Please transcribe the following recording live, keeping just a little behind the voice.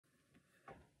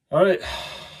All right,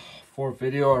 fourth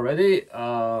video already.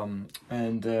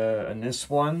 In this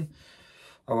one,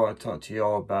 I want to talk to you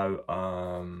all about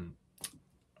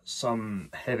some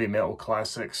heavy metal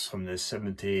classics from the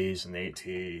 70s and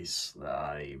 80s that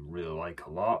I really like a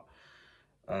lot,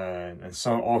 and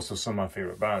also some of my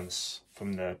favorite bands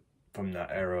from that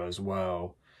era as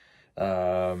well.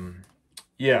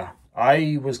 Yeah,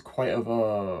 I was quite of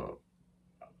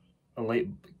a late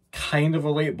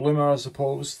bloomer, I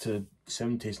suppose, to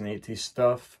 70s and 80s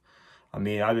stuff. I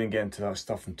mean, I didn't get into that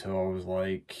stuff until I was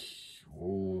like,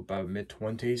 about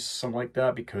mid-20s, something like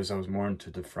that, because I was more into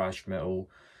the thrash metal,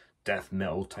 death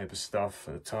metal type of stuff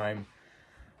at the time.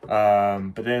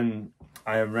 But then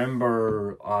I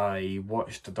remember I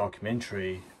watched a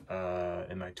documentary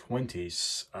in my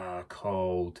 20s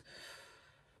called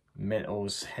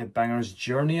Metal's Headbanger's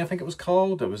Journey, I think it was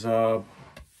called. It was a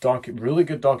really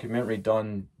good documentary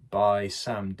done by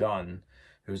Sam Dunn,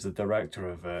 who's the director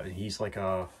of it, and he's like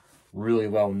a really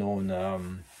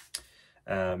well-known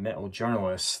metal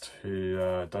journalist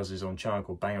who does his own channel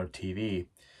called Banger TV,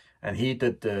 and he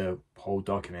did the whole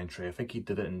documentary. I think he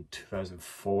did it in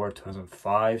 2004,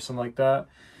 2005, something like that.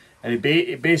 And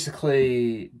he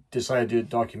basically decided to do a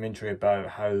documentary about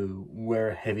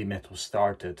where heavy metal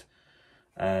started,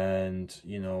 and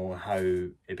you know how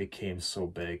it became so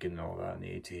big and all that in the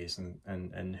 80s,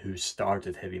 and who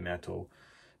started heavy metal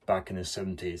back in the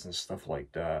 70s and stuff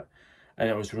like that. And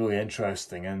it was really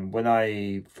interesting. And when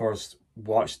I first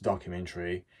watched the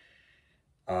documentary,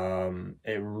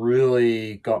 it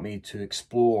really got me to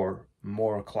explore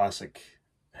more classic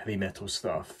heavy metal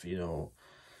stuff, you know,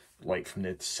 like from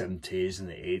the 70s and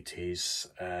the 80s,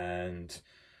 and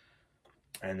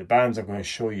the bands I'm going to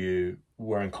show you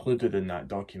were included in that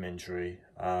documentary.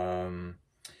 And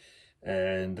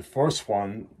the first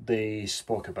one they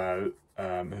spoke about,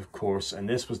 of course, and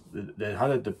this was, they had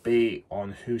a debate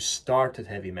on who started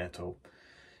heavy metal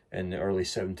in the early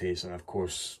 70s, and of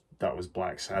course that was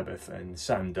Black Sabbath, and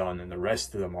Sam Dunn and the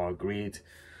rest of them all agreed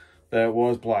that it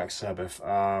was Black Sabbath.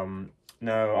 Now,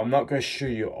 I'm not going to show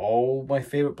you all my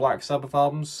favourite Black Sabbath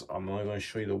albums. I'm only going to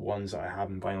show you the ones that I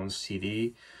have in vinyl and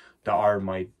CD that are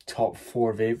my top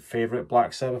 4 favourite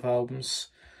Black Sabbath albums.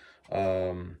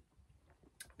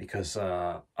 Because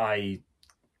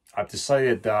I've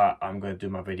decided that I'm going to do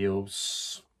my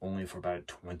videos only for about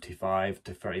 25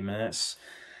 to 30 minutes.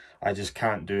 I just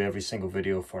can't do every single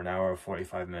video for an hour or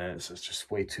 45 minutes. It's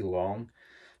just way too long.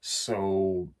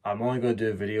 So I'm only going to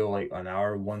do a video like an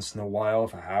hour once in a while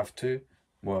if I have to.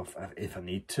 Well, if I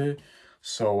need to.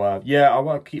 So yeah, I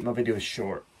want to keep my videos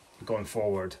short going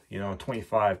forward. You know,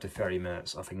 25 to 30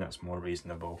 minutes. I think that's more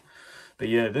reasonable. But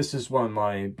yeah, this is one of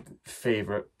my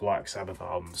favourite Black Sabbath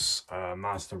albums.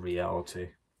 Master Reality.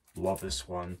 Love this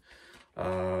one.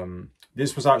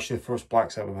 This was actually the first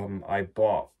Black Sabbath album I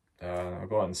bought. I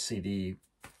got it on CD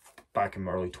back in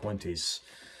my early 20s.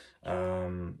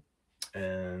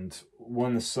 And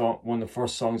one of the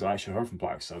first songs I actually heard from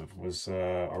Black Sabbath was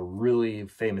a really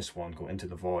famous one called Into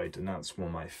the Void, and that's one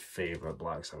of my favourite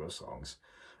Black Sabbath songs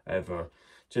ever.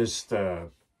 Just,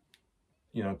 you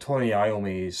know, Tony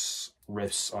Iommi's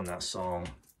riffs on that song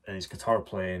and his guitar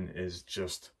playing is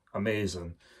just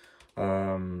amazing.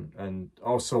 And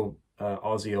also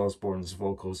Ozzy Osbourne's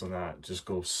vocals on that just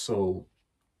go so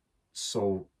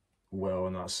well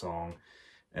in that song.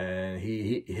 And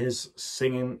his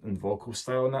singing and vocal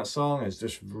style in that song is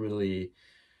just really,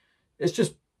 it's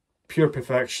just pure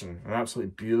perfection and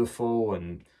absolutely beautiful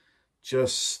and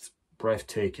just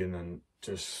breathtaking and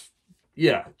just,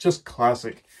 yeah, just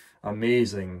classic,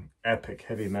 amazing, epic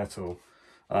heavy metal.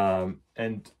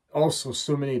 And also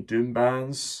so many doom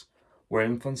bands were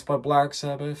influenced by Black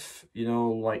Sabbath, you know,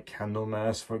 like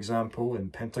Candlemass, for example,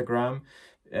 and Pentagram.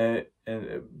 And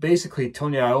basically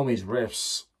Tony Iommi's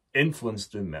riffs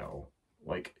influenced doom metal,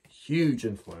 like huge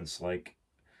influence. Like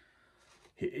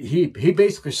he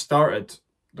basically started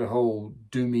the whole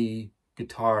doomy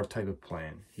guitar type of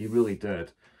playing. He really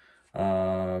did.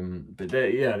 But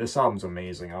yeah, this album's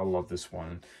amazing. I love this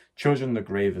one. Children of the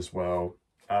Grave as well,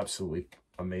 absolutely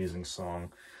amazing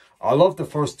song. I love the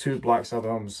first 2 Black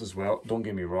Sabbath albums as well, don't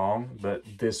get me wrong, but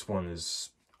this one is,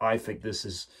 I think this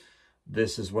is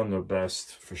one of their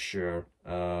best for sure.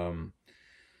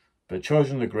 But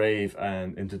Children of the Grave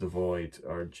and Into the Void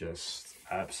are just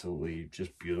absolutely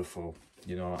just beautiful,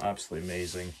 you know, absolutely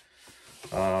amazing.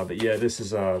 But yeah, this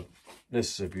is a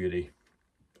beauty,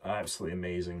 absolutely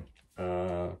amazing.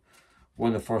 One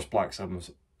of the first Black Sabbath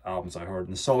albums I heard,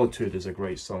 and Solitude is a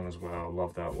great song as well. I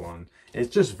love that one. It's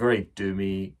just very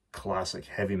doomy, classic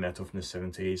heavy metal from the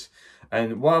 70s.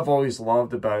 And what I've always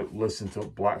loved about listening to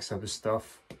Black Sabbath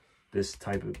stuff, this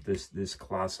type of this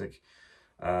classic,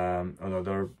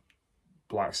 Another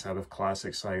Black Sabbath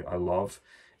classics I love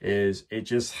is it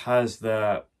just has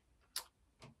that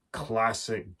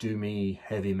classic doomy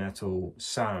heavy metal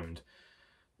sound,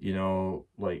 you know,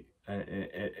 like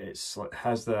it's like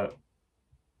has that,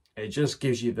 it just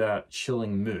gives you that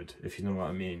chilling mood, if you know what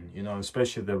I mean, you know,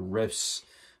 especially the riffs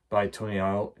by Tony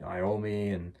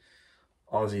Iommi and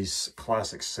Ozzy's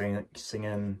classic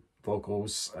singing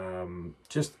vocals,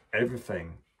 just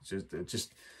everything,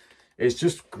 it's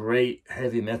just great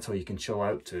heavy metal you can chill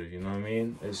out to, you know what I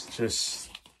mean? It's just,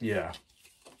 yeah,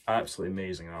 absolutely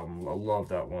amazing album. I love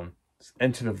that one.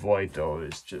 Into the Void, though,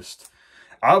 is just,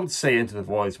 I would say Into the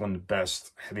Void is one of the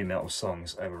best heavy metal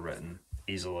songs ever written,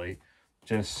 easily.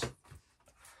 Just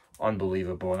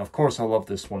unbelievable. And of course, I love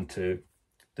this one too.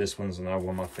 This one's another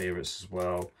one of my favorites as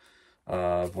well.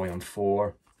 Volume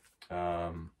 4.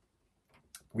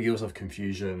 Wheels of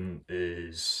Confusion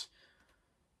is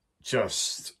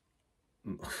just,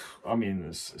 I mean,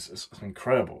 it's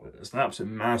incredible. It's an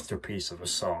absolute masterpiece of a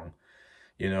song,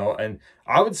 you know. And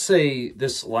I would say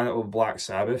this lineup of Black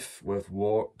Sabbath with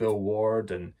Bill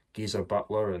Ward and Geezer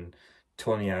Butler and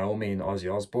Tony Iommi and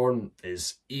Ozzy Osbourne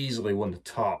is easily one of the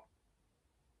top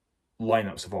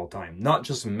lineups of all time. Not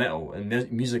just metal and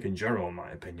music in general, in my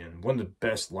opinion. One of the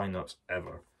best lineups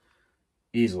ever.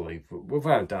 Easily,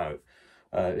 without a doubt,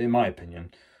 in my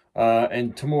opinion.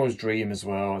 And Tomorrow's Dream as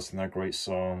well, it's another great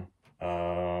song.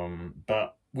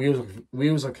 But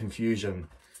Wheels of Confusion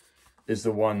is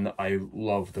the one that I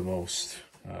love the most.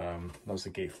 That's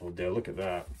the gatefold there. Look at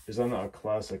that. Is that not a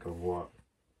classic or what?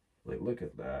 Like, look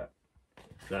at that.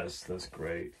 That's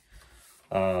great.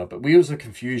 But Wheels of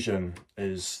Confusion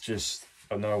is just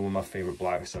another one of my favorite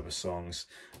Black Sabbath songs.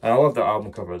 And I love the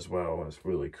album cover as well. It's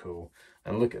really cool.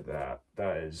 And look at that.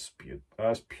 That's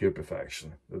pure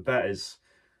perfection. That is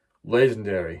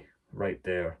legendary right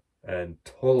there. And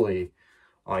totally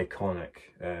iconic.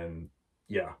 And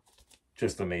yeah,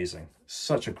 just amazing.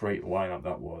 Such a great lineup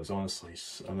that was, honestly.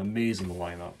 An amazing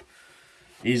lineup.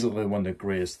 Easily one of the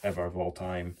greatest ever of all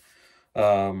time.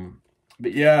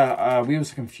 But yeah, Wheels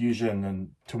of Confusion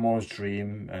and Tomorrow's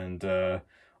Dream and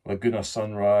Laguna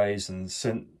Sunrise and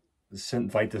Saint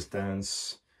Vitus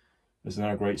Dance is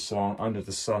another great song. Under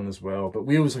the Sun as well. But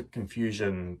Wheels of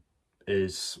Confusion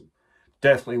is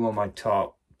definitely one of my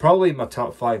top, probably my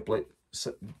top 5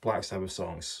 Black Sabbath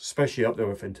songs, especially up there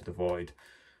with Into the Void.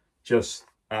 Just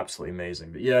absolutely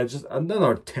amazing. But yeah, just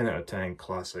another 10 out of 10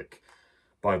 classic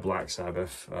by Black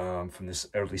Sabbath from this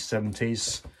early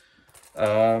 70s.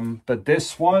 But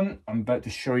this one I'm about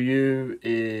to show you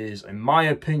is, in my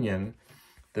opinion,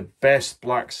 the best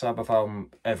Black Sabbath album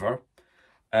ever,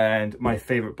 and my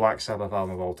favorite Black Sabbath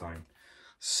album of all time.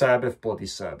 Sabbath, Bloody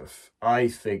Sabbath. I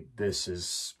think this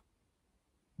is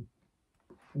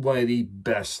one of the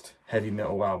best heavy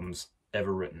metal albums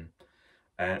ever written.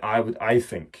 And I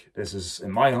think this is,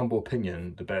 in my humble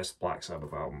opinion, the best Black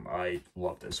Sabbath album. I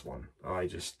love this one. I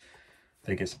just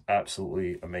think it's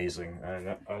absolutely amazing.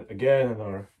 And again,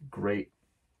 another great,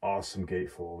 awesome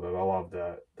gatefold. And I love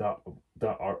that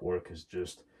artwork is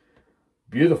just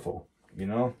beautiful, you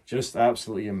know, just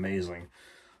absolutely amazing.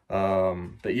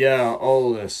 But yeah,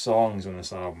 all the songs on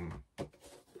this album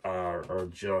are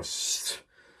just,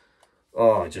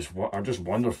 are just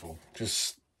wonderful.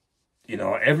 Just, you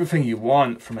know, everything you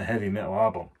want from a heavy metal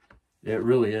album. It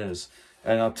really is.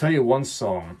 And I'll tell you one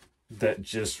song that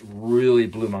just really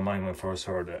blew my mind when I first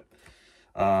heard it.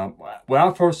 When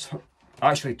I first,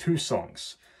 actually 2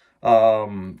 songs. Yeah,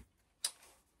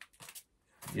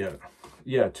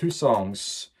 2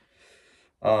 songs.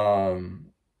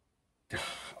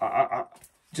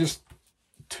 Just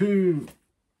 2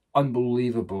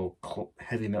 unbelievable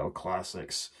heavy metal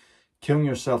classics. Killing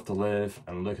Yourself to Live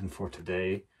and Looking for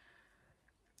Today.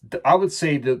 I would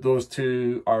say that those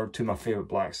 2 are 2 of my favorite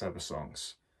Black Sabbath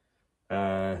songs.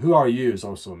 Who Are You is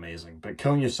also amazing. But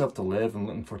Killing Yourself to Live and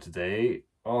Looking for Today,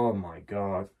 oh my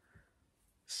god.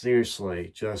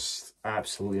 Seriously, just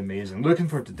absolutely amazing. Looking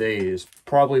for Today is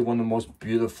probably one of the most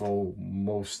beautiful,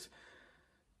 most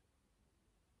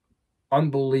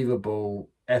unbelievable,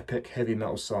 epic heavy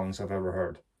metal songs I've ever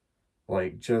heard.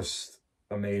 Like, just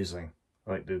amazing.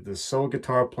 Like, the soul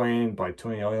guitar playing by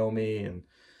Tony Iommi and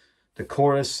the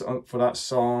chorus for that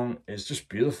song is just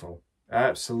beautiful.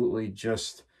 Absolutely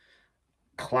just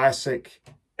classic,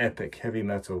 epic heavy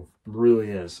metal. Really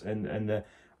is. And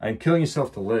Killing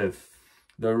Yourself to Live,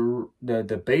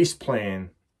 the bass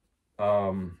playing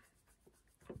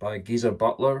by Geezer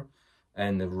Butler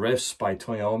and the riffs by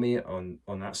Tony Iommi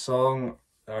on that song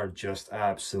are just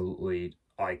absolutely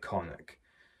iconic.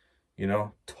 You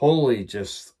know, totally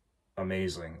just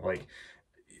amazing. Like,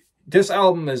 this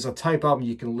album is a type album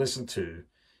you can listen to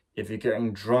if you're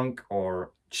getting drunk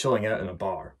or chilling out in a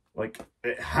bar. Like,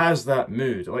 it has that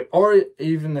mood. Like, or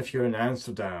even if you're in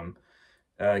Amsterdam,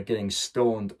 getting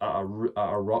stoned at a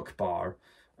rock bar,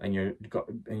 and you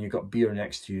got beer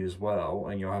next to you as well,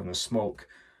 and you're having a smoke.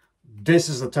 This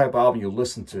is the type of album you'll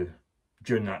listen to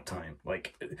during that time.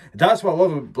 Like, that's what I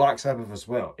love about Black Sabbath as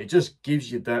well. It just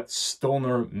gives you that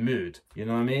stoner mood. You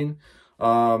know what I mean?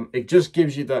 It just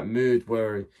gives you that mood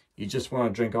where you just want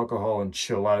to drink alcohol and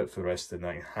chill out for the rest of the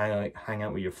night, hang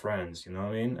out with your friends. You know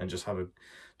what I mean? And just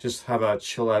have a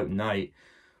chill out night,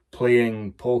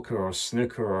 playing poker or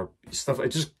snooker or stuff. It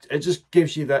just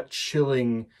gives you that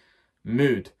chilling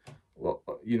mood,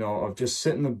 you know, of just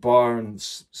sitting in the bar and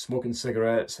smoking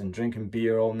cigarettes and drinking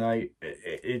beer all night.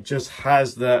 It just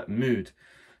has that mood,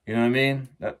 you know what I mean?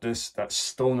 That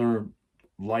stoner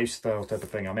lifestyle type of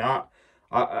thing. I mean,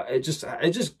 it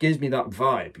just gives me that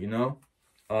vibe, you know.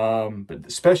 But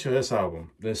especially this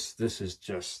album, this is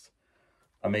just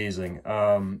amazing.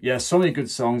 Yeah, so many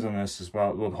good songs on this as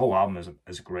well. Well, the whole album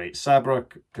is great. Sabra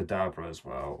Cadabra as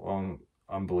well,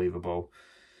 unbelievable.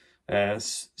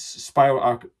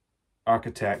 Spiral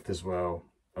Architect as well,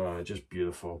 just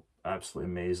beautiful, absolutely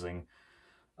amazing.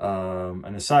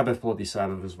 And the Sabbath, Bloody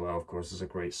Sabbath as well, of course, is a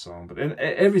great song. But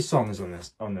every song is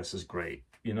on this is great.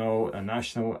 You know, a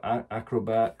National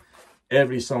Acrobat.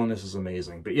 Every song on this is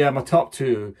amazing. But yeah, my top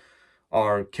two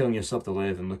are Killing Yourself to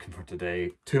Live and Looking for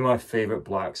Today. Two of my favorite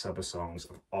Black Sabbath songs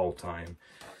of all time.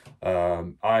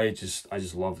 I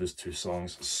just love those two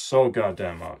songs so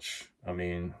goddamn much. I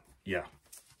mean, yeah.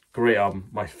 Great album.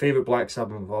 My favorite Black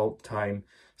Sabbath of all time,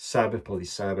 Sabbath, Bloody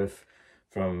Sabbath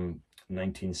from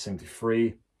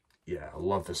 1973. Yeah, I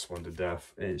love this one to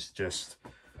death. It's just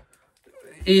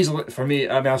easily, for me,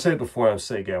 I mean, I've said it before, I'll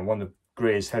say it again, one of the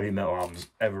greatest heavy metal albums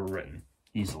ever written,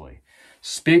 easily.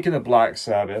 Speaking of Black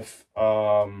Sabbath,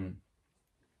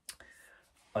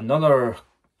 another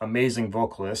amazing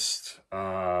vocalist, you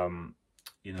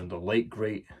know, the late,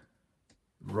 great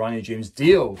Ronnie James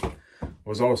Dio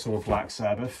was also with Black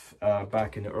Sabbath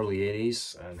back in the early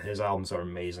 80s, and his albums are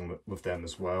amazing with them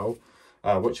as well,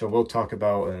 which I will talk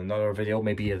about in another video,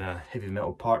 maybe in a heavy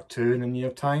metal part 2 in the near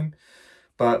time.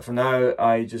 But for now,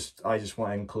 I just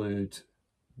want to include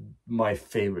my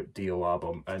favorite Dio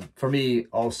album, and for me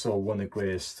also one of the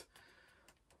greatest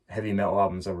heavy metal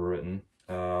albums ever written,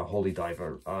 Holy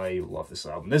Diver. I love this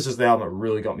album. This is the album that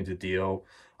really got me to Dio.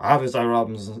 I have his other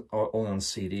albums only on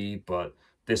CD, but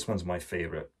this one's my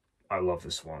favorite. I love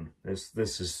this one. This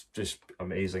is just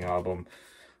amazing album.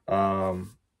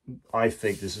 I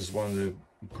think this is one of the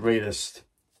greatest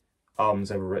albums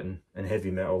ever written in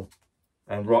heavy metal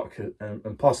and rock,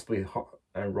 and possibly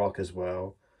rock as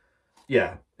well.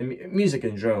 Yeah, music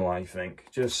in general, I think,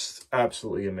 just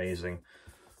absolutely amazing.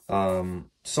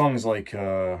 Songs like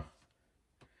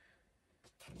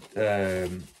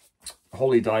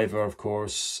Holy Diver, of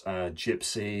course,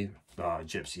 Gypsy.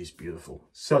 Gypsy is beautiful.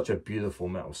 Such a beautiful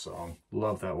metal song.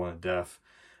 Love that one to death.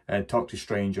 And Talk to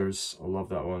Strangers. I love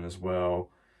that one as well.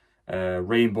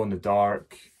 Rainbow in the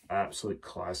Dark. Absolute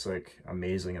classic.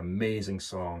 Amazing, amazing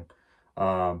song.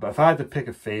 But if I had to pick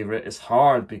a favourite, it's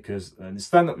hard because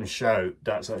Stand Up and Shout,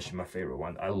 that's actually my favourite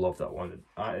one. I love that one.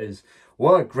 That is,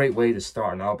 what a great way to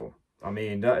start an album. I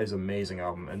mean, that is an amazing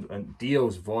album. And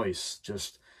Dio's voice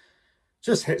just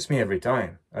hits me every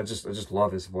time. I just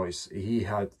love his voice. He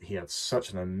had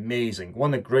such an amazing,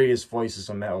 one of the greatest voices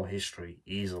in metal history,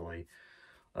 easily.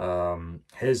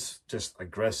 His just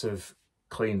aggressive,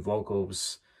 clean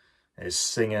vocals, his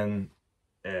singing,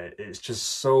 it's just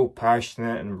so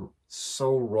passionate and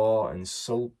so raw and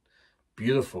so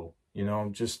beautiful, you know,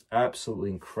 just absolutely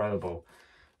incredible.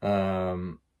 He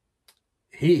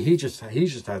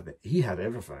had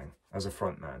everything as a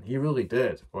frontman. He really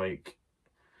did. Like,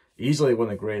 easily one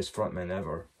of the greatest frontmen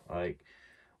ever. Like,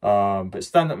 but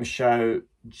Stand Up and Shout,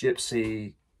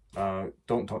 Gypsy,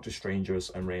 Don't Talk to Strangers,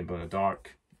 and Rainbow in the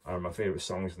Dark are my favorite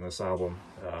songs in this album.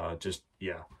 Just,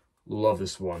 yeah, love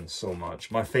this one so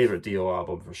much. My favorite Dio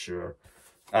album for sure.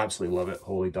 Absolutely love it.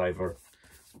 Holy Diver.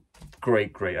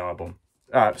 Great, great album.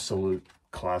 Absolute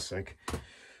classic.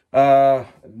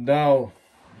 Now,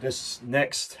 this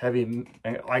next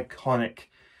iconic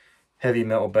heavy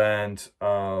metal band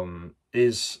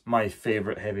is my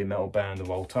favorite heavy metal band of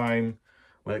all time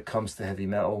when it comes to heavy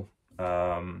metal.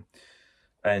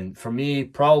 And for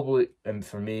me,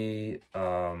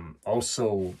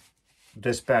 also,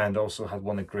 this band also had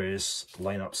one of the greatest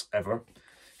lineups ever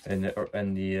in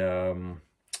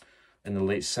the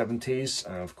late 70s.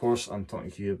 And of course, I'm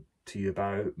talking to you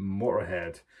about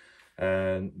Motörhead.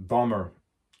 And Bomber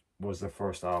was the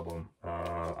first album.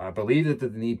 I believe they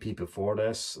did an EP before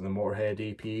this, the Motörhead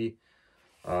EP.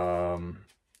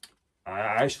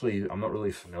 I'm not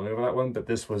really familiar with that one, but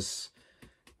this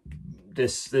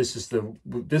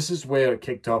is where it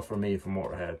kicked off for me for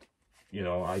Motörhead. You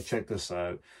know, I checked this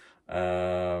out.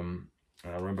 And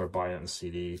I remember buying it on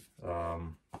CD.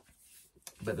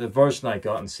 But the version I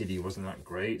got on CD wasn't that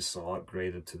great, so I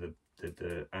upgraded to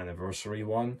the anniversary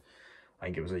one. I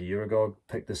think it was a year ago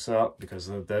I picked this up, because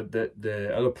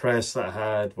the other press that I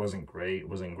had wasn't great,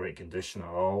 wasn't in great condition at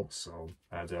all, so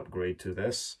I had to upgrade to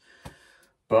this.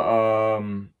 But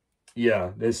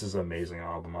yeah, this is an amazing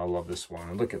album. I love this one.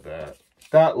 And look at that.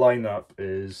 That lineup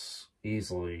is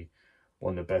easily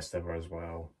one of the best ever as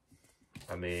well.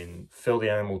 I mean, Phil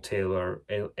the Animal Taylor,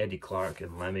 Eddie Clarke,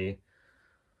 and Lemmy.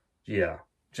 Yeah,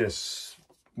 just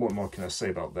what more can I say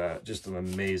about that? Just an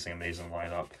amazing, amazing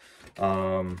lineup.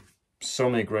 So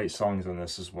many great songs on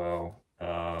this as well.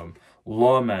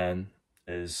 Lawman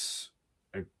is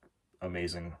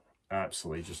amazing.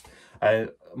 Absolutely. Just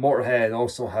Motörhead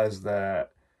also has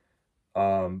that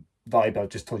vibe I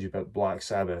just told you about Black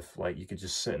Sabbath. Like, you could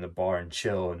just sit in a bar and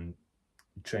chill and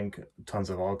drink tons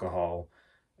of alcohol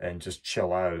and just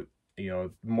chill out. You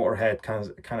know, Motörhead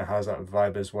kind of has that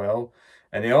vibe as well.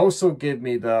 And they also give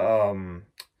me the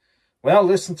when I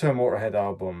listen to a Motörhead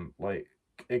album, like,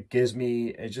 it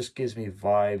just gives me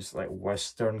vibes like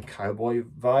Western cowboy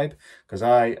vibe, because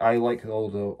I like all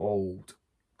the old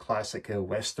classic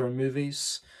Western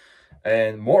movies.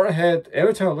 And Motörhead,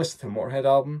 every time I listen to a Motörhead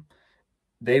album,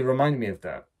 they remind me of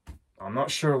that. I'm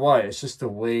not sure why. It's just the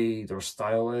way their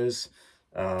style is.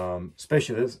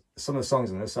 Especially some of the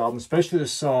songs in this album, especially the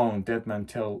song Dead Man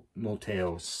Tell No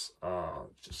Tales.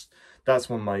 That's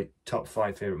one of my top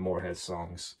 5 favorite Motörhead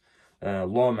songs.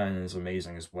 Lawman is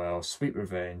amazing as well. Sweet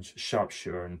Revenge,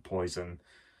 Sharpshooter, and Poison.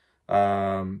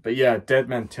 But yeah, Dead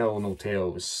Man Tell No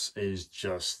Tales is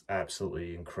just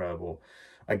absolutely incredible.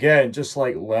 Again, just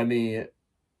like Lemmy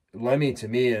to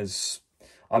me is,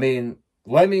 I mean,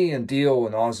 Lemmy and Dio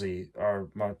and Ozzy are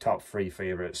my top 3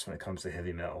 favorites when it comes to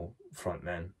heavy metal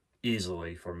frontmen,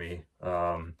 easily for me.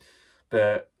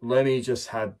 But Lemmy just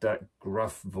had that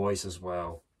gruff voice as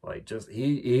well. Like, just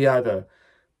he had a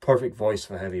perfect voice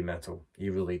for heavy metal. He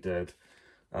really did.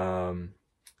 And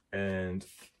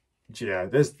yeah,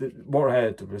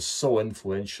 Motörhead was so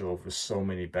influential for so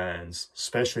many bands,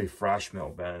 especially thrash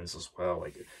metal bands as well.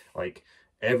 Like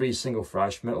every single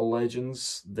thrash metal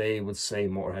legends, they would say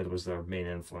Motörhead was their main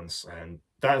influence, and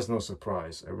that is no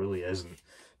surprise. It really isn't.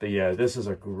 But yeah, this is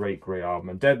a great, great album.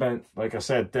 And Dead Man, like I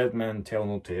said, Dead Man Tell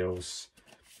No Tales,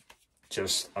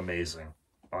 just amazing.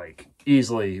 Like,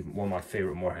 easily one of my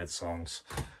favorite Motörhead songs.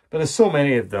 But there's so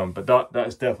many of them, but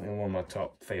that's definitely one of my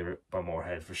top favorite by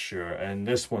Motörhead for sure. And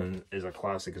this one is a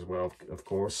classic as well, of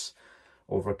course.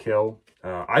 Overkill.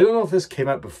 I don't know if this came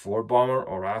out before Bomber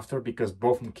or after, because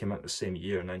both of them came out the same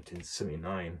year,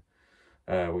 1979,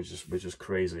 which is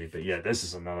crazy. But yeah, this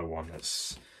is another one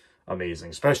that's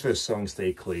amazing, especially the song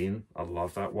Stay Clean. I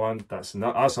love that one. That's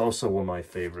also one of my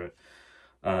favorites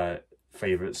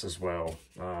as well.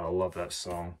 I love that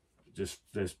song. Just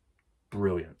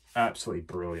brilliant, absolutely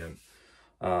brilliant.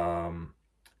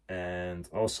 And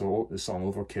also the song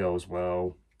Overkill as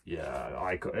well.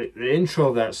 Yeah, the intro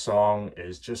of that song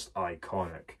is just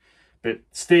iconic. But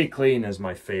Stay Clean is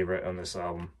my favorite on this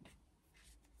album.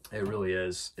 It really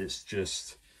is. It's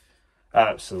just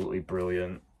absolutely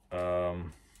brilliant. I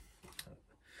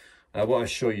want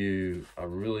to show you a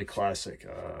really classic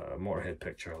Motörhead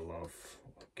picture I love.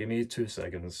 Give me 2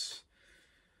 seconds.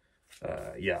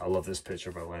 Yeah, I love this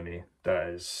picture by Lemmy. That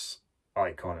is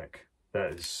iconic.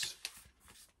 That is,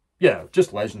 yeah,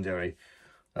 just legendary.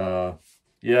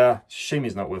 Yeah, shame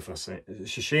he's not with us.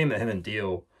 It's a shame that him and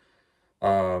Dio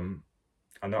are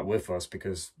not with us,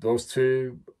 because those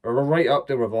two are right up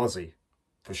there with Ozzy,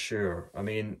 for sure. I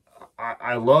mean,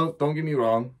 I love, don't get me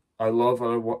wrong, I love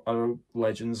other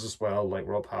legends as well, like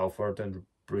Rob Halford and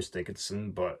Bruce Dickinson,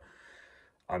 but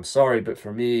I'm sorry, but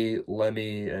for me,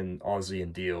 Lemmy and Ozzy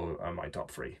and Dio are my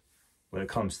top 3 when it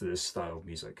comes to this style of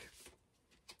music.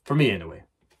 For me, anyway.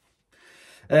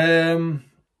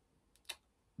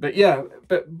 But yeah,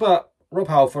 but Rob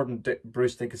Halford and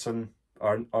Bruce Dickinson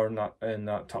are not in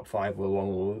that top 5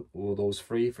 along with those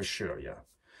 3 for sure. Yeah,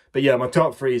 but yeah, my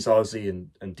top 3 is Ozzy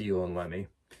and Dio and Lemmy.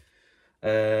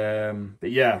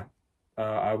 But yeah,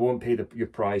 I Won't Pay Your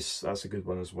Price. That's a good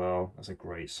one as well. That's a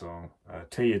great song.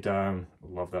 Tear You Down.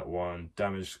 Love that one.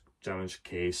 Damage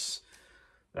Case.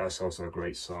 That's also a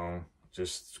great song.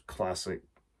 Just classic.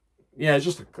 Yeah,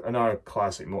 just another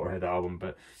classic Motörhead album.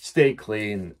 But Stay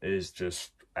Clean is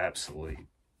just absolutely,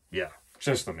 yeah,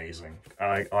 just amazing.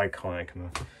 Iconic and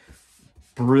a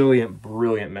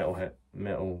brilliant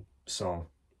metal song.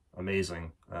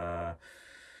 Amazing.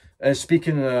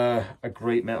 Speaking of a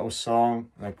great metal song,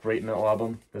 a great metal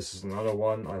album, this is another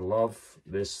one I love.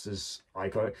 This is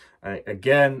iconic.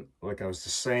 Again, like I was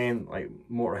just saying, like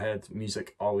Motörhead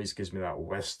music always gives me that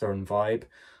Western vibe.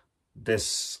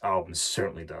 This album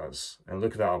certainly does. And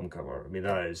look at that album cover. I mean,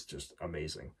 that is just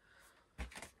amazing.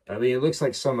 I mean, it looks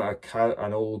like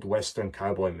an old Western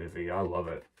cowboy movie. I love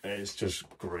it. It's just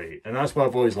great. And that's what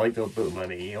I've always liked about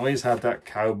Lemmy. He always had that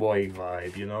cowboy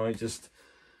vibe, you know?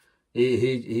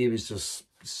 He was just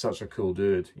such a cool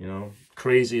dude, you know?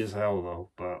 Crazy as hell, though.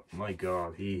 But, my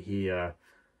God,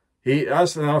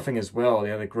 that's another thing as well. They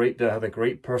had a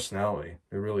great personality.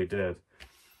 They really did.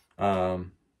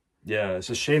 Yeah, it's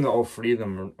a shame that all three of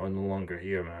them are no longer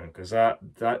here, man, because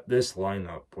this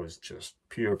lineup was just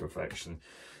pure perfection.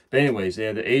 But anyways,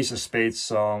 yeah, the Ace of Spades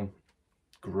song,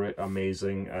 great,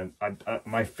 amazing, and two of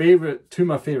my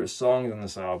favorite songs on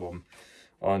this album,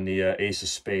 on the Ace of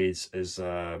Spades, is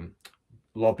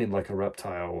 "Love Me Like a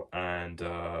Reptile" and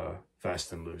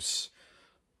 "Fast and Loose."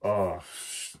 Oh,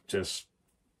 just,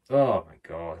 oh my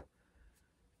God,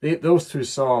 those two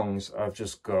songs have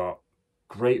just got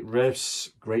great riffs,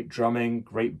 great drumming,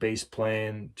 great bass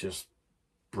playing, just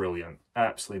brilliant,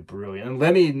 absolutely brilliant. And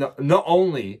Lemmy, not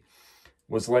only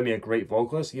was Lemmy a great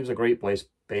vocalist, he was a great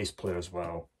bass player as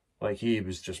well. Like, he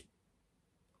was just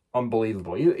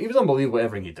unbelievable. He was unbelievable at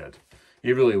everything he did.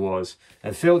 He really was.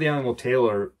 And Phil the Animal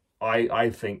Taylor,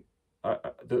 I think,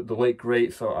 the late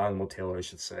great Phil Animal Taylor, I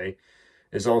should say,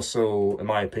 is also, in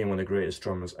my opinion, one of the greatest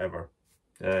drummers ever.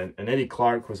 And Eddie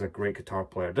Clarke was a great guitar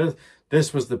player.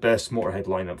 This was the best Motörhead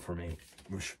lineup for me,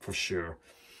 for sure.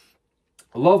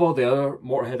 I love all the other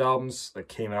Motörhead albums that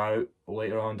came out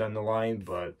later on down the line,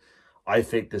 but I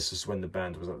think this is when the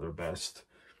band was at their best,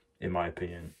 in my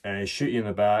opinion. And Shoot You in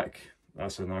the Back,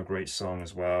 that's another great song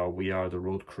as well. We Are the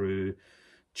Road Crew,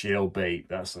 Jailbait,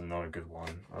 that's another good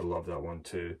one. I love that one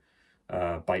too.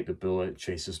 Bite the Bullet,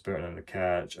 Chases Better Than the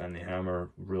Catch, and The Hammer,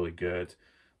 really good.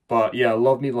 But yeah,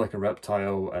 Love Me Like a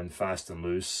Reptile and Fast and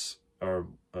Loose are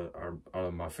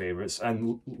my favorites.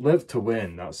 And Live to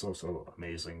Win, that's also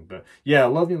amazing. But yeah,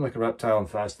 Love Me Like a Reptile and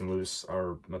Fast and Loose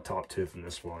are my top two from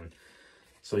this one.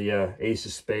 So yeah, Ace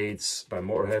of Spades by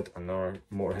Motörhead, another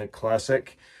Motörhead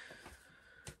classic.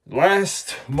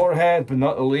 Last Motörhead, but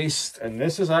not the least, and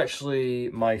this is actually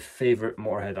my favorite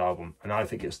Motörhead album, and I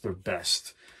think it's their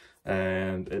best.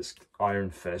 And it's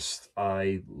Iron Fist.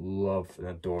 I love and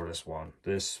adore this one.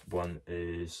 This one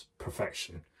is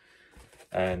perfection.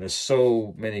 And there's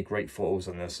so many great photos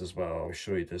on this as well. I'll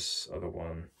show you this other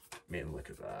one. Man, look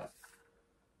at that.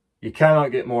 You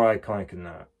cannot get more iconic than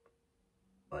that.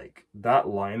 Like, that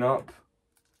lineup,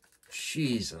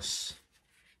 Jesus.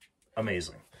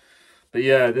 Amazing. But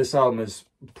yeah, this album is,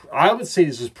 I would say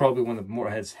this is probably one of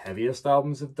Motörhead's heaviest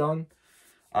albums they've done,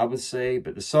 I would say.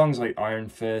 But the songs like Iron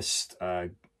Fist,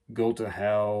 Go to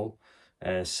Hell,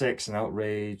 Sex and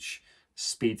Outrage,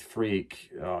 Speed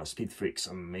Freak. Speed Freak's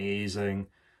amazing.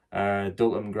 Don't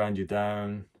Let Them Grind You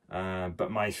Down.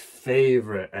 But my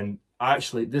favorite, and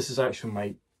actually, this is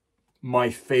actually my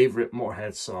favorite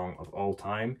Motörhead song of all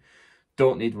time,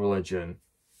 Don't Need Religion.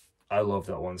 I love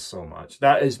that one so much.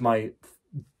 That's my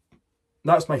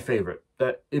favorite.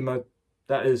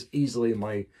 That is easily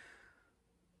my.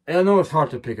 I know it's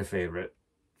hard to pick a favorite.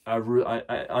 I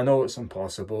know it's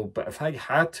impossible, but if I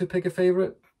had to pick a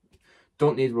favorite,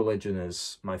 Don't Need Religion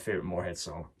is my favorite Motörhead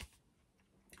song.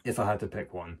 If I had to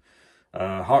pick one,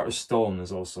 Heart of Stone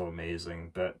is also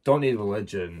amazing, but Don't Need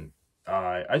Religion.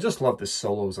 I just love the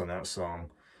solos on that song.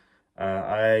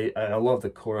 I love the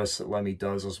chorus that Lemmy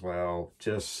does as well.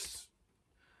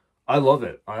 I love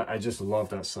it. I just love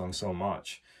that song so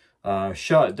much.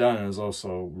 Shut It Down is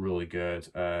also really good,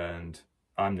 and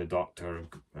I'm the Doctor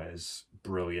is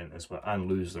brilliant as well, and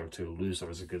Loser too. Loser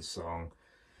is a good song.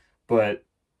 But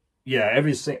yeah,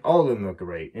 all of them are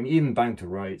great, and even Bound to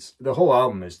Rights. The whole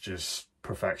album is just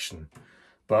perfection.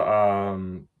 But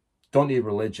Don't Need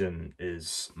Religion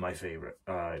is my favorite.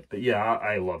 But yeah,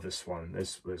 I love this one.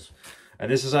 This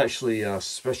is actually a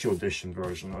special edition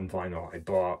version on vinyl I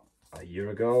bought a year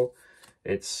ago.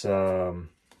 It's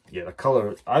yeah, the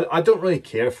color, I don't really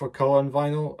care for color on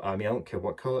vinyl. I mean, I don't care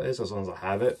what color it is as long as I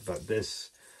have it. But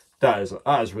that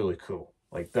is really cool.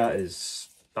 Like, that's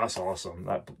awesome.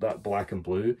 That black and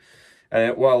blue.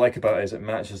 And what I like about it is it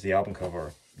matches the album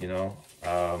cover, you know.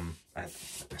 And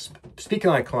speaking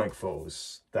of iconic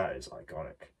photos, that is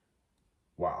iconic.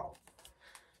 Wow.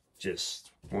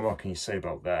 Just, what more can you say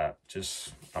about that?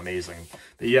 Just amazing.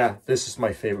 But yeah, this is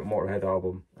my favorite Motörhead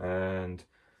album, and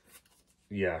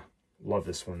yeah, love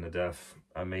this one to death.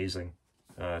 Amazing.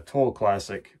 Total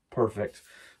classic. Perfect.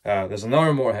 There's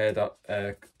another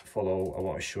Motörhead follow I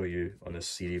want to show you on this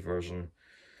CD version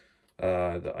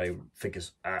that I think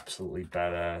is absolutely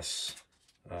badass.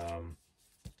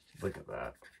 Look at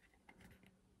that.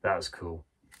 That's cool.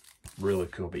 Really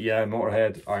cool. But yeah,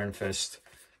 Motörhead, Iron Fist.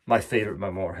 My favourite by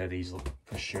Motörhead easily,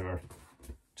 for sure.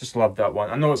 Just love that one.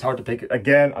 I know it's hard to pick,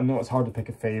 again, I know it's hard to pick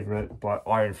a favourite, but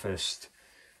Iron Fist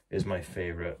is my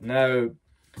favourite. Now,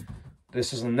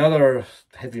 this is another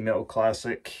heavy metal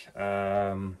classic.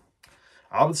 I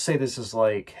would say this is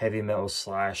like heavy metal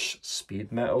slash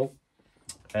speed metal.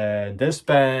 And this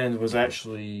band was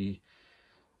actually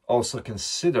also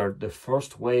considered the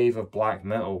first wave of black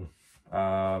metal.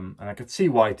 And I could see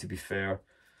why, to be fair.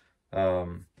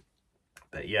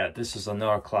 But yeah, this is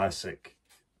another classic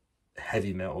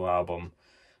heavy metal album,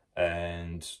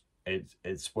 and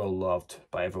it's well loved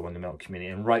by everyone in the metal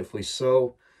community, and rightfully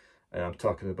so. And I'm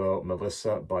talking about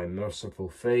Melissa by Mercyful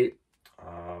Fate.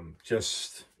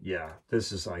 Yeah,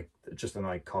 this is like just an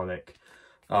iconic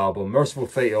album. Mercyful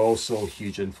Fate also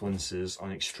huge influences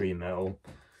on extreme metal,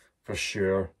 for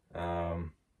sure.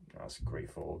 That's a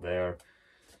great photo there.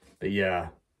 But yeah,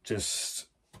 just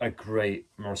a great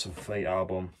Mercyful Fate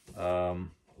album.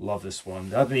 Love this one.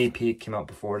 They had an EP came out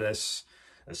before this.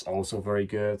 It's also very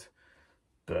good.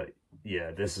 But yeah,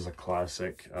 this is a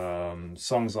classic.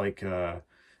 Songs like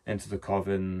Into the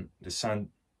Coven, the Sound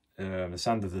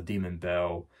of the Demon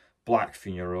Bell, Black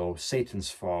Funeral,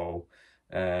 Satan's Fall,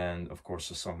 and of course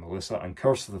the song Melissa, and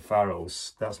Curse of the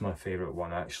Pharaohs. That's my favourite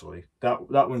one, actually. That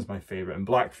one's my favourite, and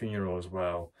Black Funeral as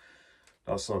well.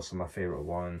 That's also my favourite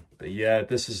one. But yeah,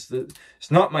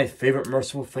 it's not my favourite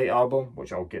Mercyful Fate album,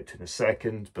 which I'll get to in a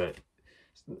second, but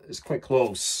it's quite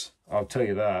close, I'll tell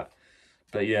you that.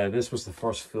 But yeah, this was the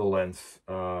first full-length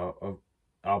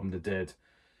album they did.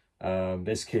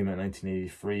 This came out in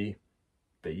 1983.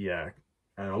 But yeah,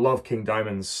 and I love King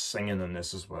Diamond's singing in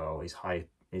this as well. His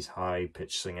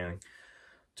high-pitched singing.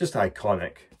 Just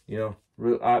iconic, you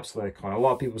know, absolutely iconic. A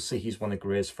lot of people say he's one of the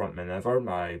greatest frontmen ever.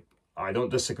 I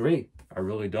don't disagree. I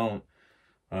really don't.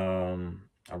 I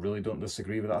really don't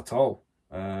disagree with that at all.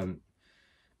 But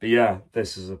yeah,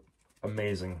 this is an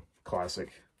amazing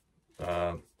classic.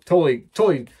 Totally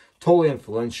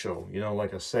influential, you know,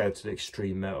 like I said, to the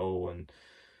extreme metal, and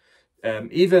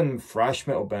even thrash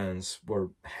metal bands were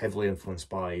heavily influenced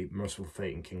by Mercyful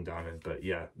Fate and King Diamond. But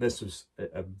yeah, this was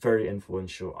a very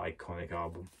influential, iconic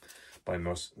album by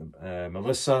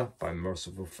Melissa by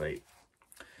Mercyful Fate.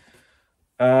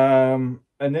 And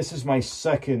this is the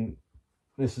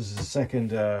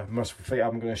second Mercyful Fate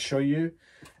album I'm going to show you,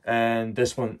 and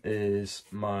this one is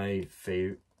my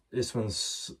favorite. This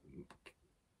one's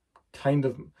kind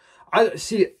of,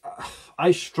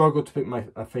 I struggle to pick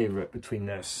a favorite between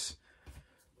this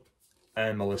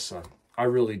and Melissa. I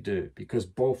really do, because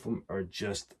both of them are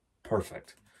just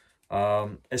perfect.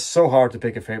 It's so hard to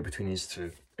pick a favorite between these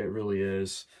two. It really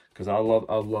is, because I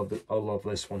love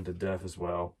this one to death as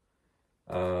well.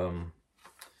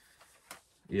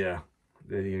 Yeah,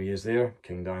 there he is there,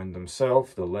 King Diamond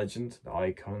himself, the legend, the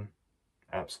icon,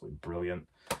 absolutely brilliant.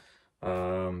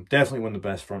 Definitely one of the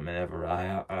best frontmen ever.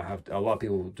 I have, a lot of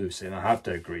people do say, and I have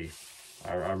to agree.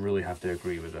 I really have to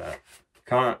agree with that.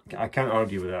 I can't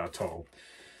argue with that at all.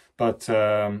 But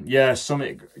yeah, so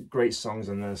many great songs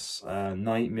in this.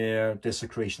 Nightmare,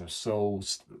 Desecration of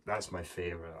Souls, that's my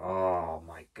favorite. Oh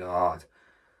my god,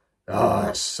 oh,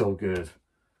 that's so good.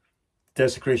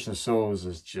 Desecration of Souls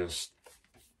is just,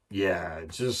 yeah,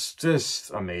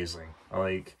 just amazing.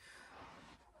 Like,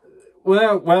 when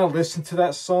I listen to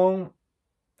that song,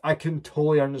 I can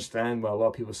totally understand why a lot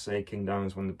of people say King Diamond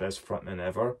is one of the best frontmen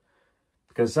ever,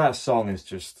 because that song is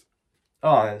just,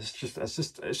 oh, it's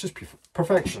just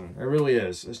perfection. It really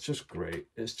is. It's just great.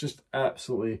 It's just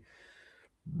absolutely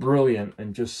brilliant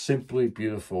and just simply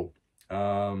beautiful.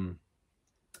 And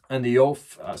The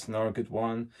Oath, that's another good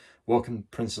one. Welcome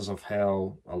Princes of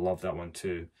Hell, I love that one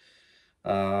too.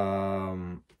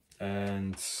 And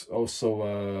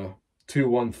also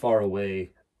 2-1 Far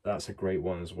Away, that's a great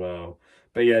one as well.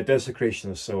 But yeah,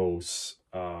 Desecration of Souls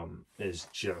is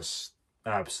just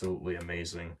absolutely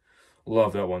amazing.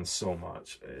 Love that one so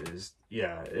much. It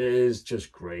is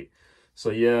just great. So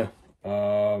yeah,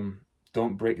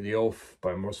 Don't Break the Oath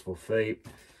by Mercyful Fate.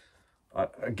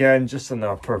 Again, just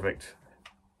another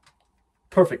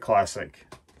perfect classic.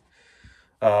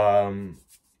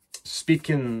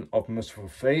 Speaking of Mercyful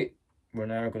Fate, we're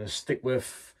now going to stick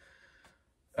with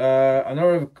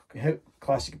another hit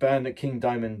classic band that King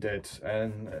Diamond did,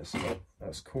 and that's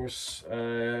of course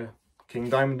King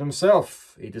Diamond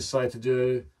himself. He decided to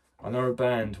do another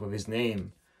band with his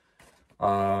name,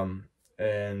 and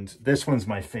this one's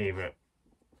my favorite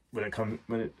when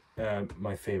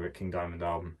my favorite King Diamond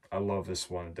album. I love this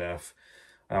one to death.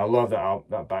 And I love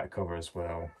that back cover as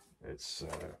well. It's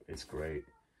great.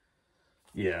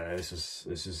 Yeah, this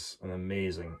is an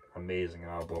amazing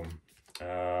album.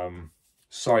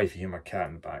 Sorry if you hear my cat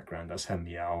in the background. That's him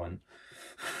meowing.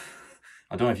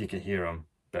 I don't know if you can hear him,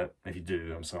 but if you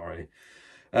do, I'm sorry.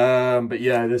 But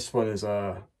yeah, this one is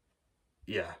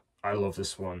yeah, I love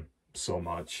this one so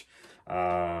much.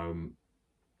 All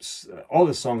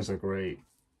the songs are great.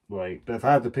 Like, but if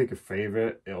I had to pick a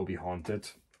favorite, it'll be Haunted.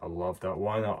 I love that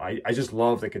one. I just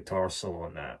love the guitar solo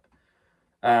on that.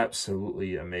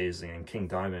 Absolutely amazing. And King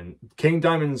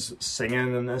Diamond's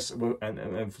singing in this,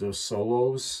 and those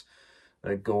solos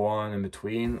that go on in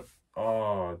between.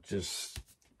 Oh, just,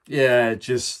 yeah,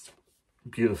 just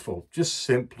beautiful. Just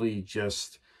simply,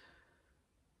 just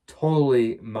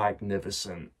totally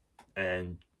magnificent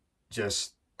and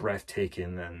just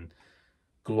breathtaking and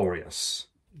glorious.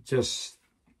 Just,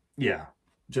 yeah,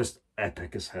 just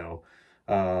epic as hell.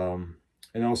 And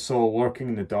also Working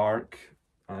in the Dark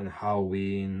and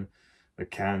Halloween, The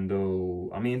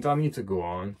Candle. I mean, don't need to go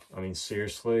on. I mean,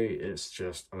 seriously, it's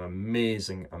just an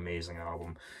amazing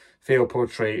album. Failed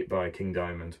Portrait by King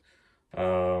Diamond,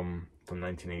 from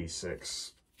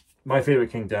 1986. My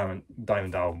favorite King Diamond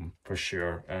album for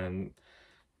sure. And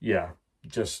yeah,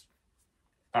 just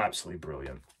absolutely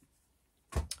brilliant.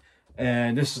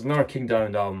 And this is another King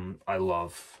Diamond album I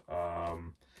love.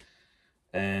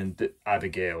 And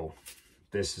Abigail.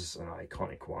 This is an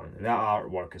iconic one. And that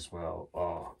artwork as well.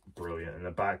 Oh, brilliant. And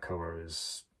the back cover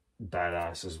is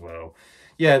badass as well.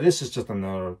 Yeah, this is just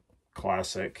another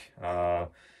classic.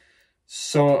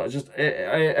 So just,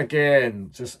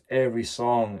 again, just every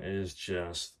song is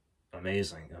just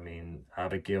amazing. I mean,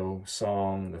 Abigail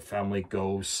song, The Family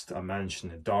Ghost, A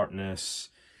Mansion in Darkness,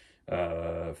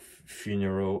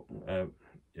 Funeral,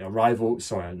 Arrival,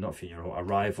 sorry, not Funeral,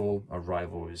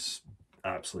 Arrival is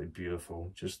absolutely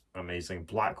beautiful, just amazing.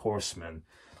 Black Horseman,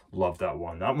 love that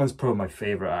one. That one's probably my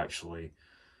favorite, actually.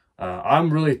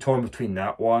 I'm really torn between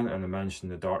that one and The Mansion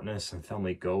in the Darkness and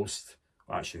Family Ghost.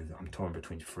 Actually, I'm torn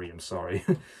between three, I'm sorry.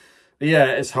 Yeah,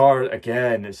 it's hard,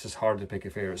 again, it's just hard to pick a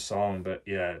favorite song, but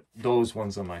yeah, those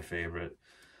ones are my favorite.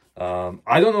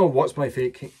 I don't know what's my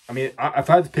favorite I mean, if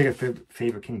I had to pick a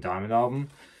favorite King Diamond album,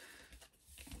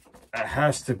 it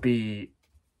has to be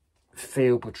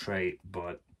Failed Portrait,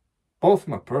 but both of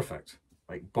them are perfect.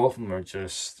 Like, both of them are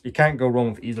just, you can't go wrong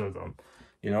with either of them.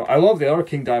 You know, I love the other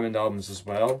King Diamond albums as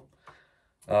well.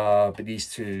 But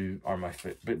these two are my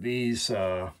favorite. But these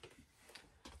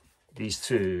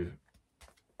two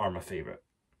are my favorite.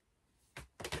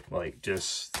 Like,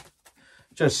 just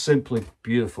simply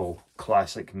beautiful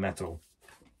classic metal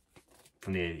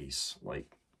from the 80s. Like,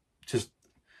 just,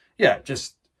 yeah,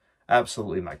 just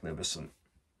absolutely magnificent.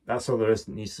 That's all there is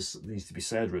that needs to be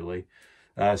said, really.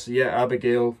 So yeah,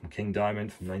 Abigail from King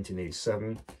Diamond from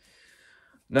 1987.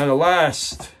 Now the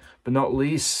last but not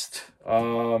least,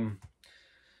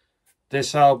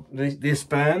 this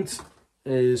band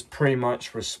is pretty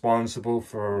much responsible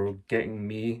for getting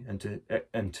me into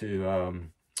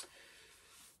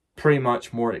pretty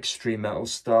much more extreme metal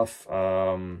stuff.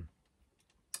 And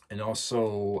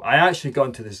also, I actually got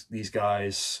into these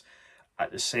guys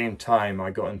at the same time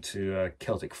I got into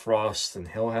Celtic Frost and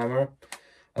Hellhammer.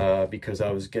 Because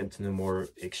I was getting to know more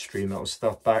extreme metal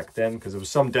stuff back then, because there was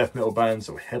some death metal bands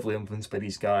that were heavily influenced by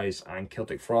these guys and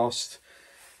Celtic Frost,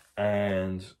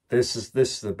 and this is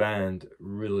the band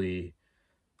really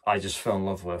I just fell in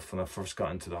love with when I first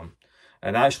got into them.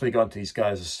 And I actually got into these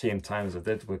guys at the same time as I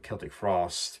did with Celtic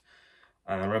Frost,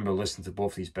 and I remember listening to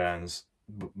both these bands,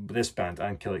 this band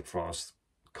and Celtic Frost,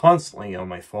 constantly on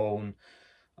my phone,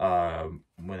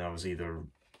 when I was either,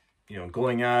 you know,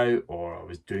 going out, or I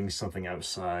was doing something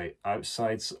outside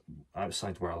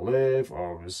where I live,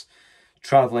 or I was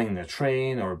traveling in a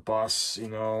train or a bus. You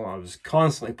know, I was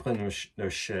constantly playing their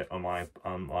shit on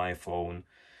my phone.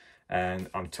 And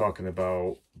I'm talking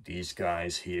about these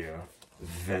guys here,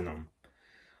 Venom.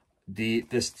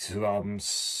 This two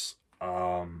albums,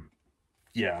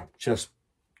 yeah, just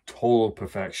total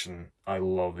perfection. I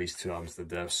love these two albums to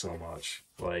death so much.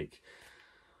 Like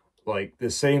the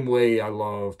same way I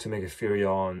love To Make a Fury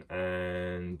On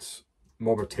and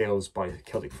Morbid Tales by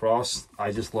Celtic Frost,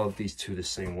 I just love these two the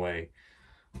same way.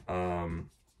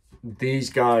 These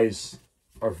guys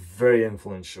are very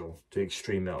influential to the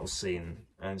extreme metal scene,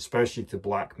 and especially to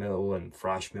black metal and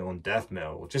thrash metal and death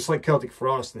metal, just like Celtic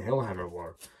Frost and Hellhammer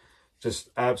were. Just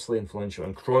absolutely influential.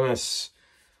 And Cronus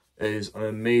is an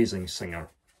amazing singer,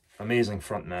 amazing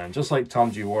frontman, just like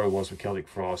Tom G. Warrior was with Celtic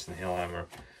Frost and Hellhammer.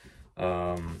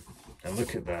 And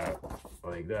look at that,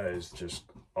 like, that is just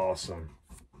awesome.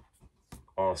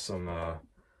 awesome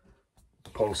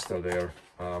poster there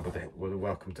with the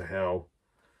Welcome to Hell.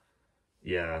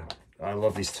 Yeah, I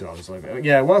love these two albums. Like,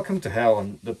 yeah, Welcome to Hell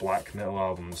and the black metal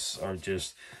albums are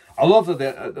just... I love that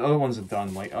the other ones have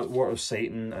done, like Word of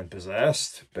Satan and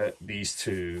Possessed, but these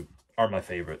two are my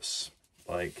favorites.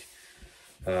 Like,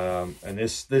 and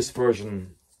this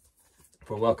version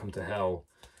for Welcome to Hell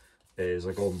is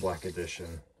a gold and black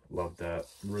edition. Love that.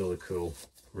 Really cool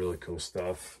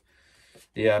stuff.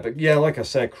 Yeah, but yeah, like I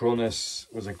said, Cronus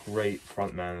was a great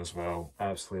frontman as well.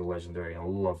 Absolutely legendary. I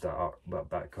love that art, that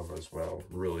back cover as well.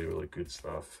 Really good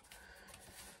stuff.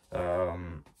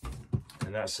 And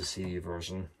that's the CD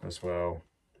version as well.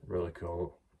 Really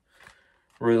cool.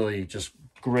 Really just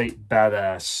great,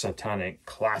 badass, satanic,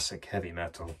 classic heavy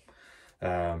metal.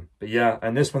 But yeah,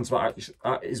 and this one's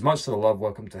as much as I love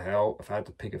Welcome to Hell, if I had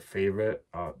to pick a favorite,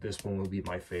 this one will be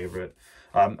my favorite.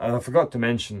 And I forgot to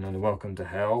mention on Welcome to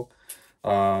Hell,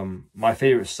 my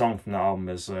favorite song from the album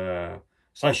is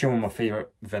it's actually one of my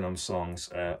favorite Venom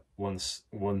songs,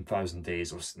 1000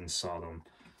 Days in Sodom.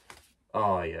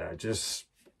 Oh yeah, just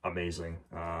amazing.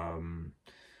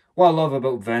 What I love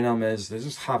about Venom is they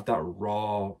just have that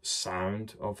raw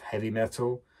sound of heavy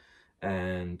metal,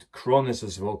 and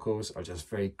Cronus's vocals are just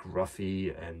very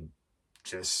gruffy and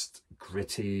just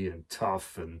gritty and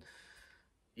tough and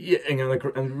yeah,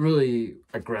 and really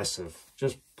aggressive.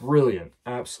 Just brilliant,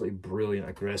 absolutely brilliant,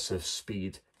 aggressive,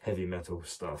 speed, heavy metal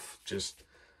stuff. Just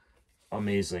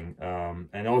amazing.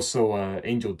 And also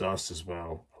Angel Dust as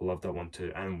well. I love that one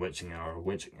too. And Witching Hour.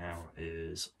 Witching Hour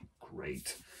is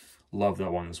great. Love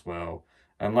that one as well.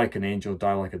 And Like an Angel,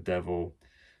 Die Like a Devil.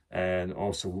 And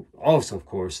also of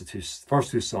course, the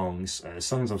first two songs,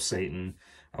 Sons of Satan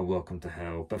and Welcome to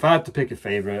Hell. But if I had to pick a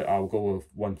favorite, I'll go with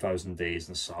 1000 Days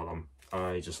in Sodom.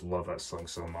 I just love that song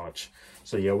so much.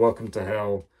 So yeah, Welcome to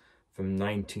Hell from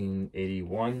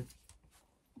 1981.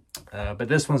 But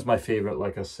this one's my favorite,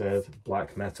 like I said,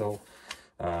 black metal.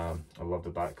 I love the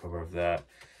back cover of that.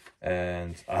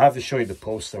 And I have to show you the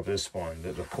poster of this one.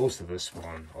 The poster of this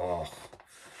one. Oh,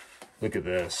 look at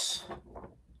this.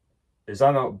 Is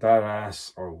that not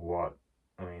badass or what?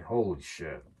 I mean, holy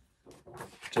shit.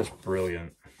 Just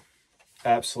brilliant.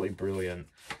 Absolutely brilliant.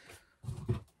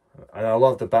 And I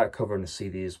love the back cover and the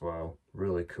CD as well.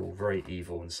 Really cool. Very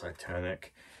evil and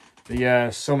satanic. But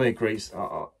yeah, so many great...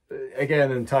 again,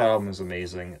 the entire album is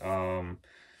amazing.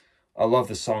 I love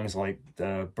the songs like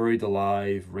Buried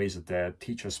Alive, Raise the Dead,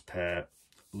 Teacher's Pet,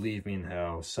 Leave Me in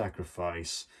Hell,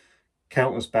 Sacrifice,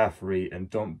 Countless Bathory, and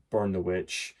Don't Burn the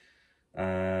Witch.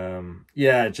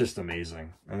 Yeah, just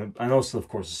amazing. And also, of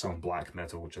course, the song Black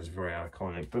Metal, which is very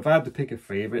iconic. But if I had to pick a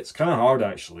favourite, it's kind of hard,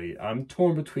 actually. I'm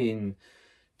torn between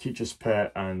Teacher's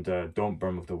Pet and Don't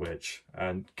Burn with the Witch.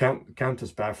 And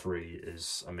Countess Bathory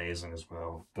is amazing as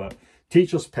well. But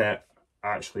Teacher's Pet,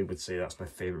 I actually would say that's my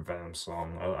favourite Venom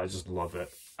song. I just love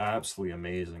it. Absolutely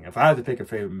amazing. If I had to pick a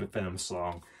favourite Venom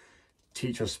song,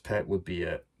 Teacher's Pet would be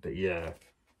it. But yeah.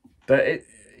 But it,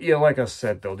 yeah, like I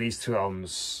said though, these two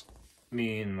albums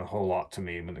mean a whole lot to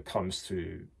me when it comes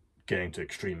to getting to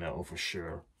extreme metal for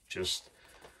sure. Just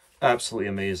absolutely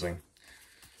amazing.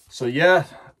 So yeah,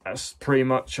 that's pretty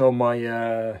much all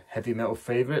my heavy metal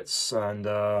favourites. And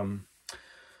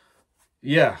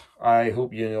yeah, I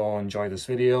hope you all enjoyed this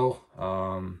video.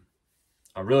 I'm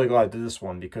really glad I did this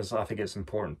one because I think it's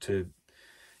important to,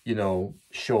 you know,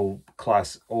 show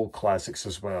old classics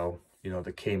as well, you know,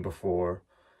 that came before,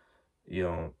 you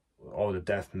know, all the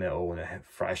death metal and the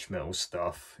thrash metal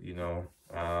stuff, you know.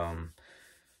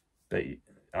 But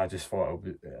I just thought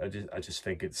I just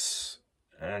think it's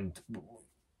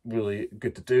really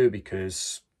good to do,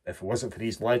 because if it wasn't for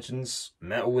these legends,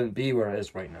 metal wouldn't be where it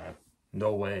is right now.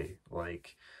 No way.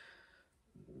 Like,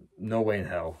 no way in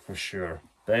hell, for sure.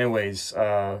 But anyways,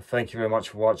 thank you very much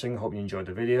for watching. Hope you enjoyed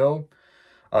the video.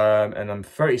 And I'm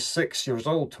 36 years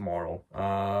old tomorrow.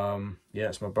 Yeah,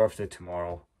 it's my birthday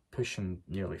tomorrow. Pushing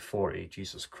nearly 40,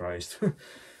 Jesus Christ.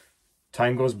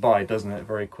 Time goes by, doesn't it,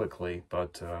 very quickly.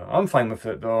 But I'm fine with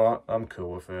it, though. I'm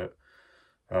cool with it.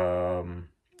 I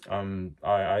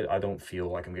don't feel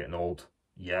like I'm getting old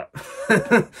yet.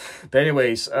 But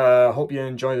anyways, hope you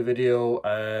enjoy the video,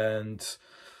 and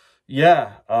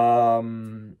yeah,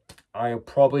 I'll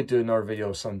probably do another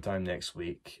video sometime next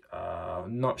week.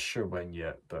 Not sure when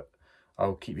yet, but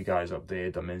I'll keep you guys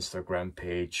updated on my Instagram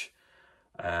page.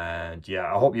 And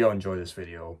yeah, I hope you all enjoy this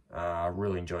video. I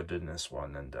really enjoyed doing this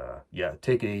one. And yeah,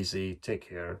 take it easy, take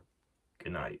care,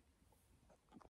 good night.